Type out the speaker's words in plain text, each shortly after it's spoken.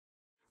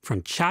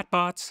From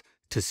chatbots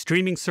to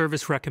streaming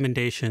service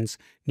recommendations,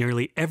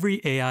 nearly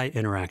every AI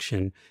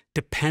interaction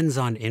depends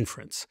on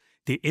inference,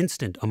 the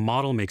instant a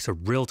model makes a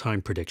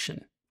real-time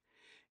prediction.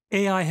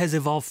 AI has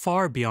evolved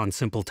far beyond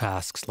simple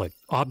tasks like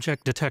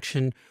object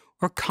detection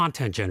or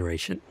content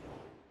generation.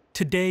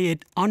 Today,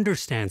 it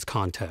understands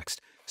context,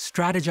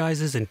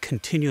 strategizes, and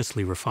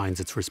continuously refines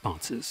its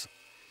responses.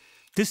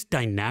 This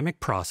dynamic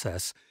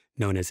process,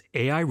 known as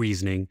AI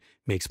reasoning,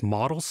 makes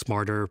models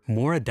smarter,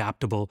 more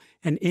adaptable,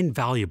 and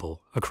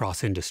invaluable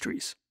across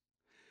industries.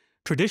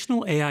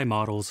 Traditional AI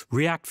models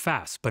react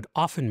fast but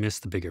often miss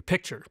the bigger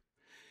picture.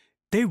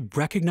 They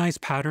recognize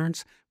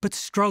patterns but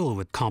struggle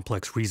with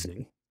complex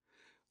reasoning.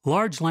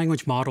 Large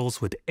language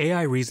models with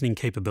AI reasoning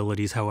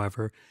capabilities,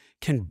 however,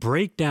 can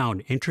break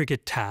down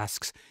intricate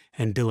tasks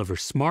and deliver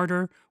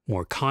smarter,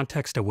 more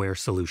context-aware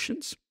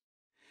solutions.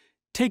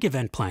 Take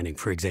event planning,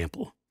 for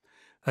example.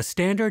 A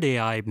standard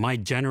AI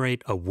might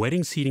generate a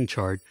wedding seating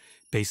chart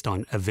based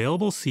on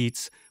available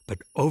seats but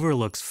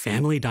overlooks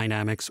family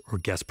dynamics or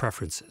guest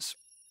preferences.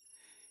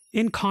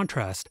 In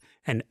contrast,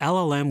 an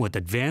LLM with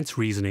advanced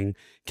reasoning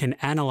can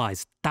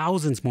analyze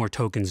thousands more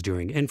tokens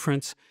during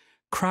inference,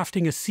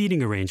 crafting a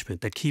seating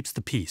arrangement that keeps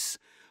the peace,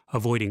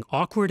 avoiding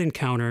awkward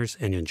encounters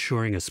and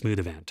ensuring a smooth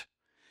event.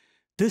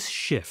 This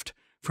shift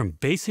from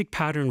basic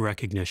pattern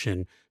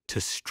recognition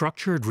to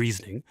structured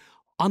reasoning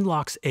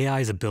unlocks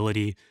AI's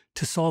ability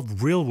to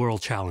solve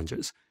real-world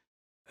challenges.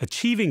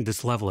 Achieving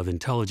this level of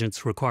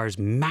intelligence requires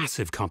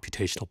massive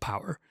computational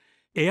power.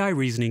 AI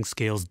reasoning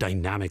scales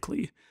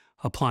dynamically,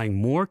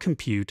 applying more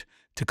compute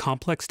to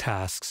complex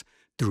tasks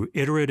through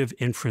iterative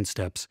inference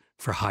steps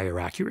for higher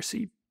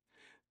accuracy.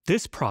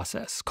 This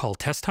process, called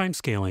test-time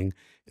scaling,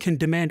 can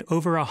demand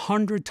over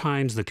 100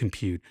 times the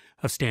compute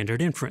of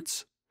standard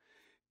inference.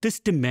 This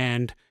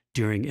demand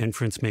during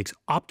inference makes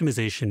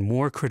optimization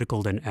more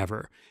critical than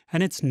ever,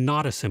 and it's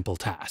not a simple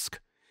task.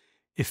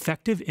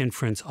 Effective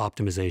inference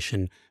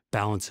optimization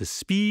balances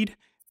speed,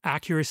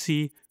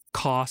 accuracy,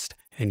 cost,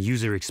 and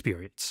user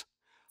experience.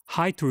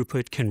 High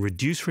throughput can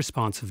reduce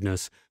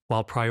responsiveness,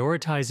 while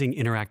prioritizing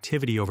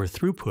interactivity over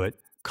throughput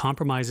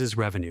compromises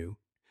revenue.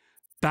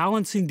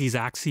 Balancing these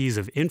axes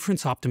of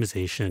inference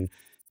optimization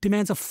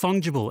demands a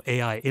fungible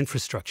AI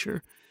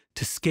infrastructure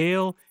to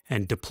scale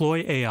and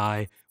deploy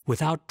AI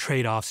without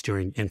trade-offs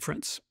during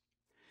inference.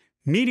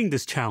 Meeting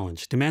this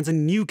challenge demands a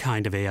new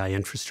kind of AI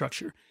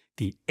infrastructure,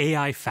 the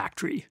AI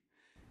factory.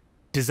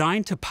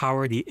 Designed to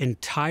power the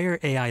entire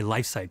AI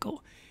lifecycle,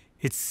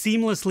 it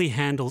seamlessly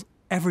handles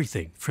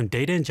everything from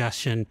data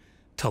ingestion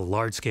to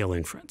large-scale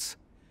inference.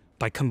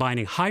 By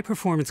combining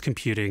high-performance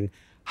computing,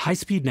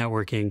 high-speed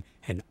networking,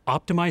 and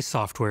optimized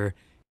software,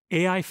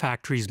 AI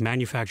factories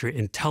manufacture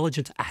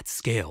intelligence at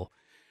scale,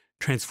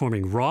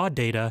 transforming raw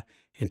data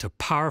into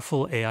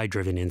powerful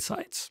AI-driven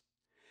insights.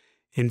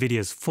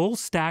 NVIDIA's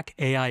full-stack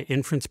AI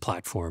inference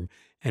platform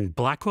and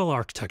Blackwell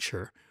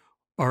architecture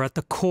are at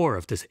the core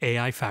of this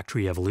AI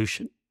factory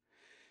evolution.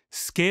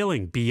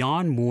 Scaling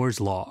beyond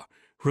Moore's law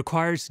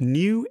requires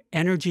new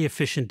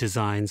energy-efficient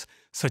designs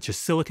such as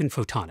silicon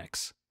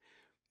photonics.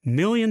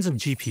 Millions of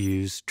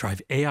GPUs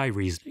drive AI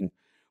reasoning,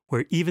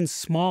 where even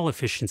small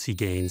efficiency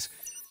gains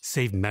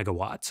save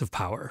megawatts of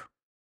power.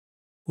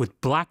 With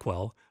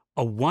Blackwell,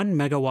 a 1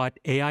 megawatt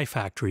AI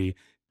factory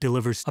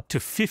delivers up to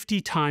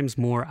 50 times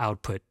more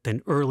output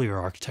than earlier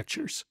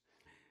architectures.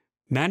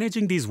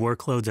 Managing these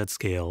workloads at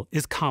scale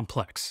is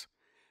complex.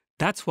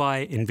 That's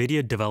why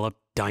NVIDIA developed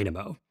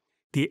Dynamo,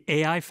 the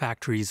AI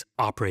factory's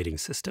operating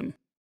system.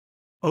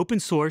 Open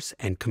source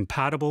and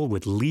compatible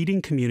with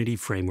leading community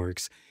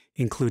frameworks,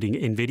 including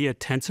NVIDIA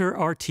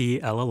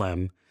TensorRT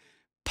LLM,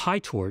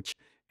 PyTorch,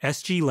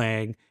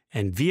 SGLang,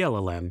 and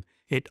VLLM,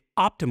 it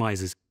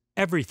optimizes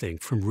everything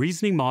from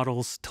reasoning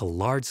models to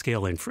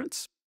large-scale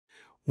inference.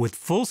 With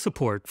full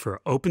support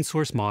for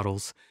open-source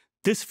models,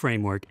 this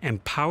framework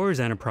empowers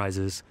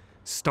enterprises,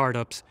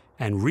 startups,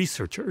 and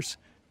researchers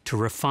to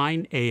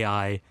refine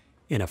AI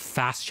in a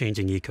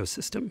fast-changing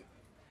ecosystem.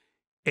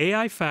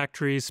 AI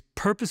factories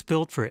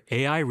purpose-built for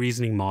AI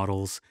reasoning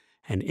models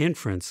and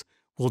inference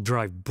will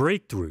drive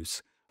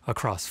breakthroughs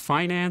across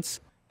finance,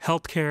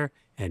 healthcare,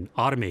 and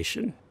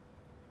automation,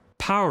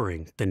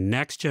 powering the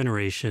next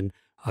generation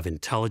of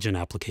intelligent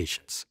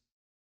applications.